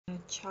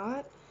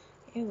chart.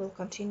 Okay, we'll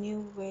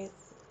continue with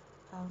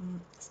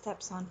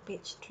steps on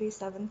page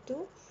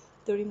 372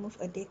 to remove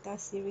a data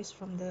series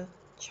from the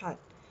chart.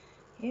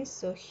 Okay,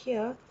 so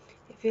here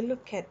if you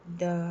look at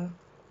the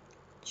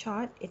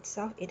chart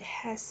itself, it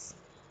has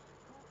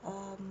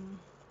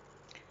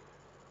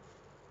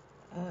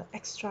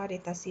extra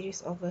data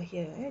series over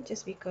here,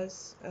 just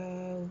because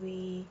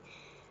we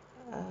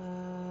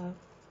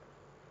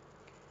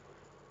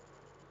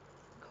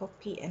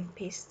copy and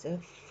paste the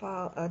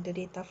file, the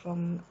data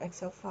from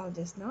Excel file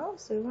just now.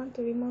 So we want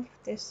to remove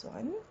this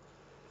one.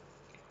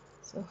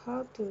 So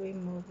how to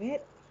remove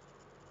it?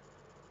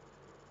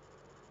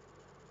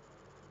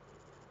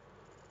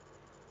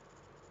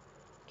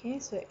 Okay,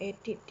 so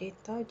edit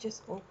data,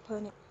 just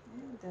open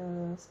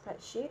the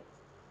spreadsheet.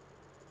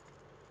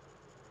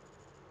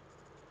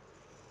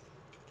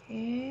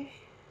 Okay,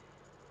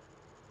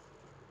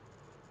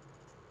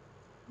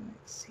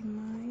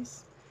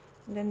 maximize,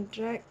 and then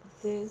drag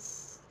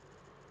this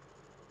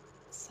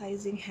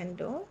sizing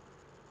handle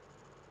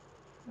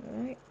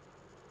right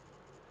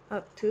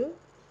up to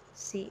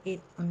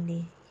C8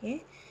 only.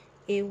 Okay,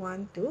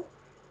 A1 to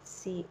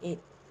C8.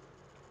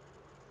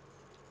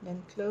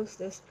 Then close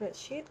the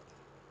spreadsheet.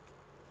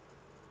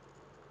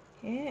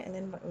 Okay, and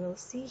then what we'll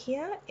see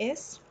here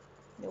is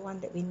the one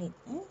that we need,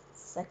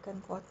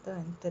 second quarter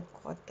and third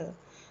quarter.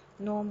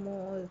 No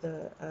more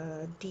the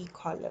D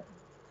column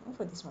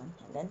for this one.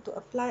 And then to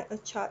apply a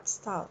chart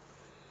style,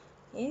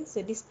 okay,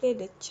 so display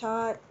the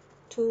chart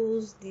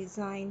tools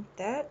design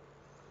tab.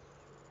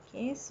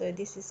 Okay, so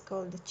this is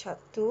called the chart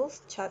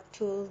tools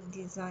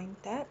design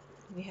tab.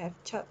 We have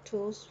chart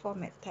tools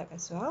format tab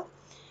as well.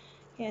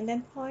 Okay, and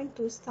then point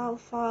to style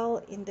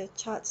file in the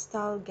chart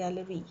style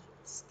gallery,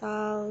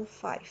 style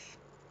 5.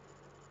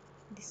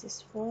 This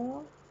is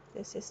 4,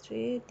 this is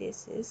 3,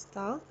 this is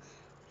style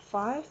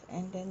 5,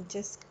 and then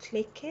just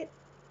click it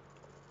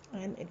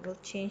and it will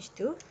change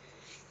to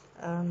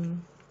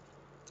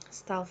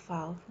style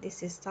file.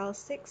 This is style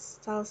 6,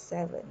 style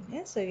 7.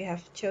 Yeah? So you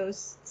have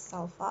chose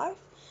style 5.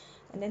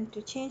 And then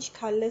to change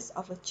colors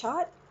of a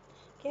chart,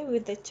 okay,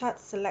 with the chart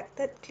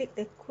selected, click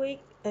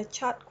the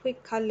chart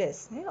quick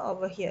colors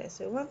over here.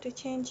 So we want to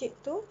change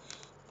it to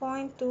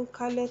point to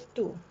color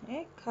 2,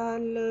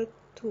 color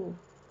 2.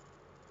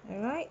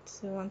 Alright,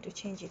 so we want to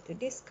change it to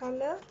this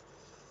color.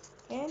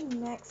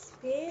 And next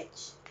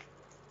page,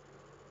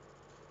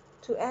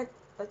 to add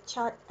a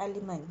chart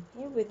element,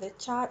 with the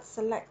chart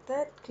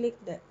selected, click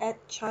the add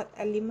chart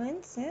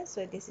elements.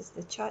 So this is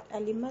the chart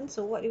element.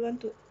 So what you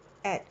want to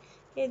add,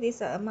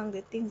 these are among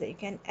the things that you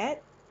can add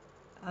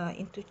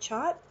into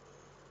chart.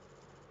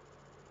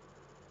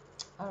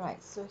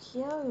 Alright, so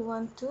here we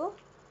want to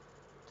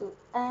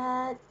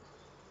add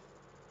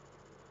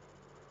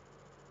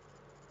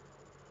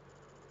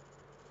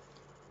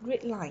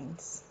grid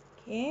lines.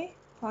 Okay,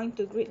 point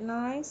to grid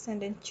lines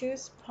and then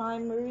choose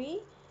primary,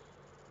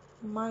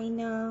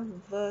 minor,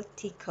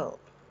 vertical.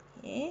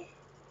 Okay,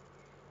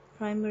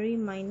 primary,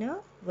 minor,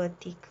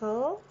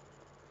 vertical.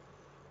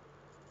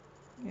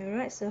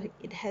 Alright, so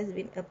it has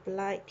been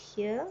applied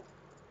here,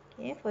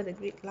 okay, for the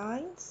grid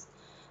lines.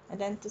 And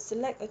then to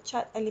select a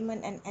chart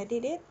element and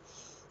edit it,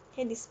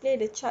 okay, display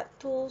the chart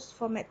tools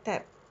format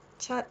tab,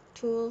 chart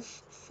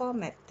tools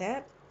format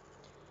tab.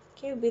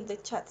 Okay, with the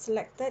chart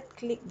selected,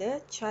 click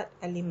the chart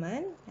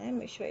element and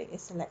make sure it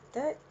is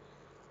selected,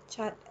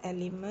 chart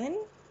element.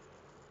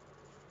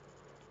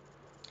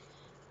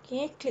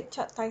 Okay, click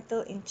chart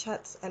title in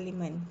charts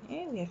element.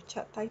 Okay, we have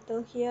chart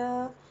title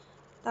here,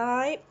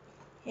 type.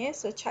 Yeah,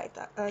 so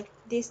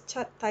this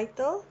chart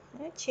title,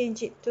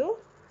 change it to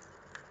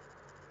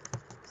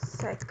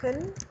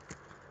second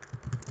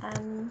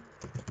and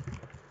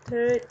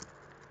third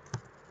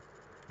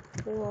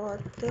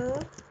quarter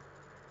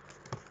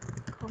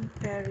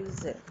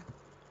comparison.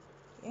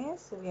 Okay,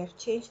 so we have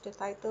changed the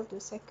title to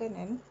second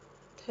and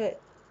third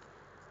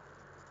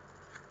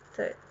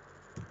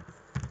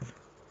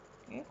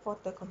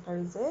quarter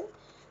comparison.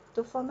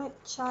 To format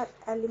chart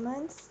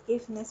elements,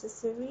 if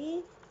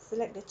necessary,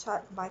 select the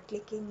chart by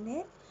clicking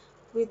it.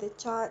 With the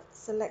chart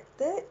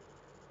selected,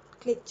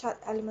 click chart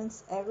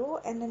elements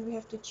arrow, and then we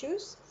have to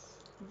choose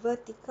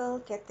vertical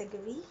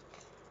category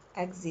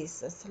axis.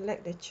 So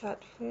select the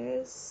chart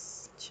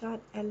first,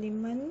 chart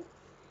element,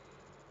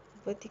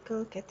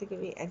 vertical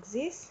category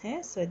axis.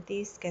 So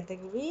this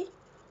category.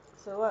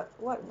 So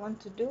what we want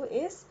to do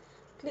is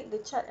click the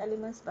chart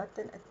elements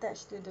button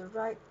attached to the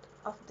right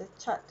of the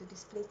chart to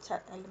display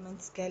chart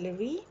elements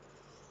gallery.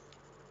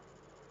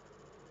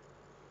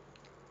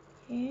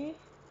 Okay,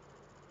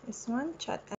 this one, chart